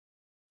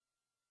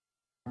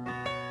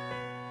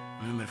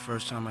Remember the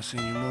first time I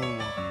seen you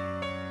moonwalk?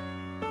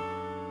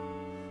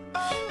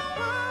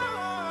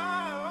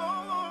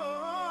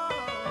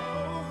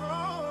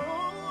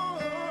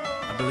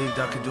 I believed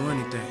I could do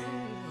anything.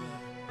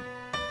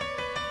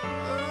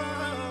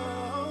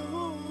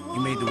 You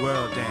made the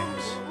world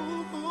dance.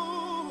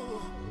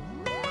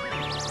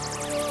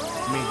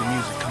 You made the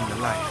music come to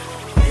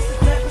life. This is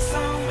the type of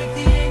song make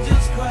the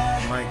angels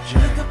cry. Mike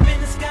Jack. Look up in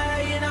the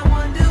sky and I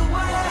wonder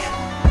why.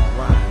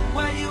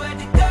 Why you had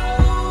to go.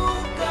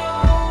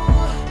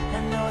 I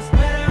know it's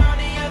better on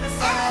the other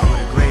side.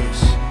 We're the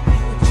greatest. You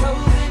were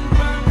chosen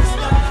from the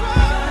start.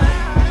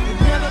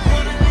 We're never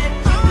gonna let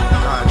you go.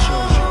 God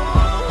chose you.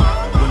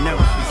 We'll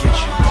never forget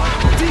you.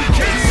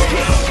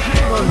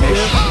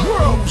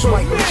 Who's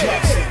Michael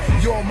Jackson?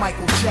 You're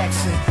Michael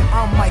Jackson.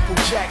 I'm Michael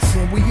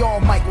Jackson. We all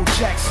Michael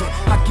Jackson.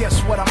 I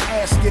guess what I'm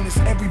asking is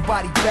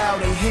everybody bow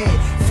their head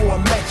for a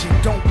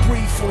legend. Don't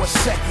breathe for a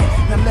second.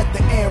 Now let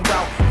the air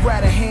out.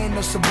 Grab a hand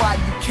of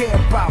somebody you care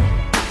about,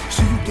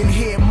 so you can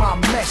hear my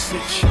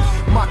message,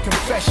 my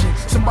confession.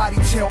 Somebody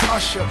tell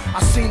Usher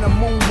I seen a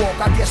moonwalk.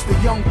 I guess the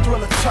young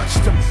Thriller touched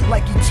him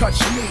like he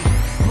touched me,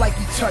 like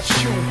he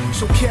touched you.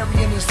 So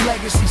carrying his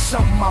legacy,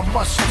 something I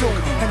must do.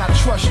 And I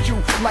trust you,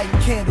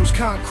 lighting candles,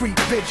 concrete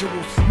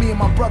visuals. Me and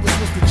my brothers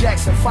was the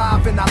Jackson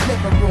 5 in our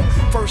living room.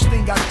 First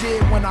thing I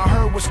did when I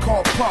heard was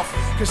called Puff,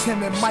 cause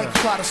him and Mike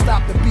try to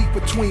stop the beef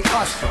between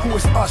us. Who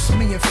is us,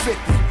 me and 50?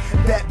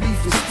 That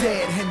beef is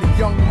dead, and the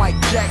young Mike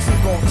Jackson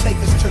gon' take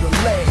us to the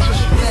ledge. This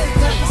is the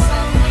type of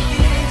song make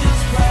the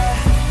angels cry.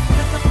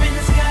 Look up in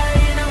the sky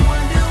and I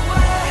wonder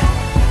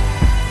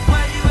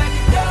why you had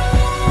to go.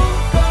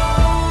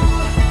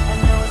 I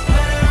know it's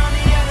better on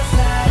the other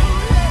side.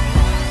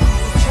 You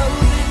were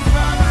chosen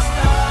from the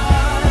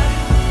start.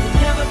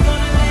 We're never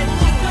gonna let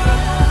you go.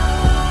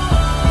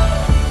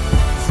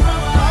 It's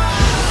from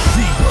our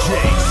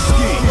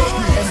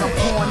As I'm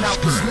pouring out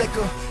this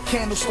liquor,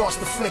 candle starts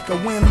to flicker.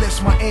 Wind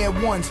lifts my Air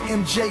Ones.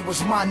 MJ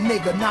was my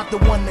nigga, not the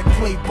one that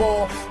played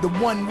ball, the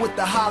one with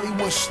the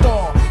Hollywood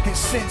star. And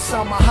since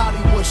I'm a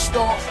Hollywood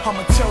star,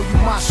 I'ma tell you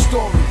my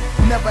story.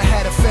 Never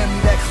had a family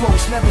that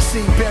close, never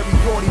seen Barry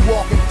Gordy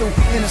walking through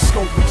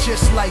Interscope. But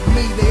just like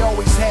me, they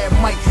always had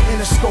Mike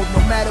Interscope. No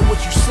matter what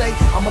you say,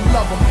 I'ma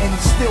love him and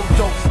he's still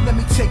dope. Let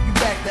me take you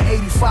back to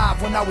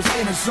 85 when I was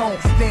in a zone,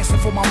 dancing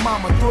for my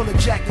mama, Thriller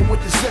jacket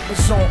with the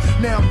zippers on.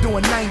 Now I'm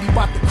doing 90,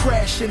 about to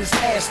crash in his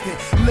Aston,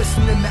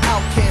 listening to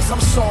Outkast.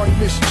 I'm sorry,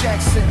 Miss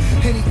Jackson.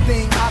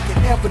 Anything I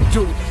could ever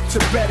do to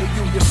better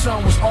you. Your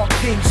son was our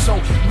king, so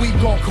we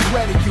gon'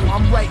 credit you.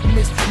 I'm writing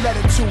this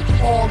letter to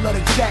all of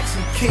the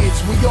Jackson kids.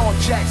 We all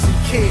Jackson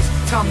kids.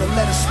 Time to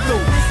let us through.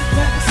 This is the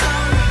type of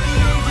song make the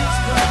angels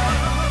cry.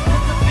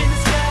 Look up in the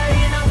sky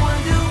and I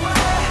wonder why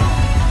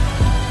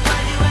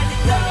you had to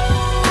go.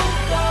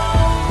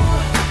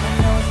 I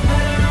know it's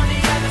better on the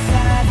other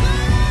side.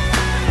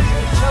 You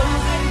were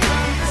chosen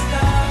from the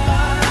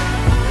start.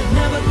 We're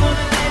never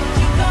gonna let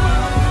you go.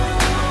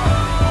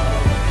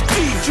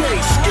 DJ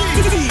Ski.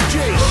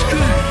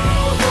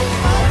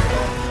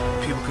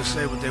 People can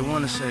say what they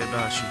want to say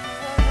about you,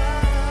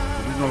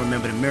 but we gonna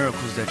remember the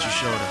miracles that you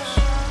showed us.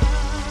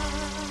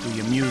 Through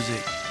your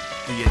music,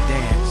 through your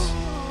dance,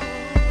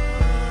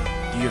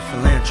 through your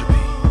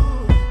philanthropy.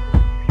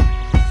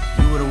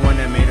 You were the one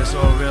that made us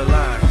all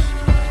realize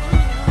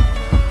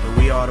that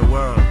we are the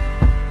world.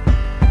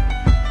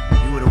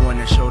 You were the one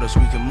that showed us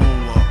we can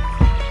moonwalk.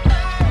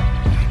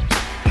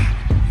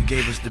 You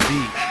gave us the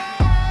beat.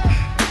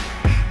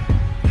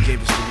 You gave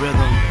us the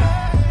rhythm.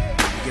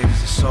 You gave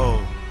us the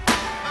soul.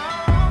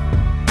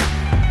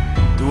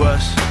 Through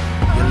us,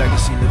 your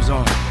legacy lives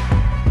on.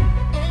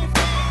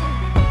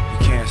 You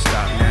can't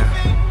stop now.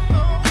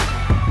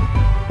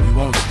 We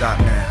won't stop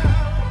now.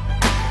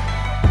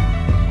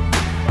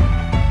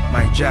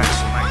 Mike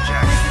Jackson.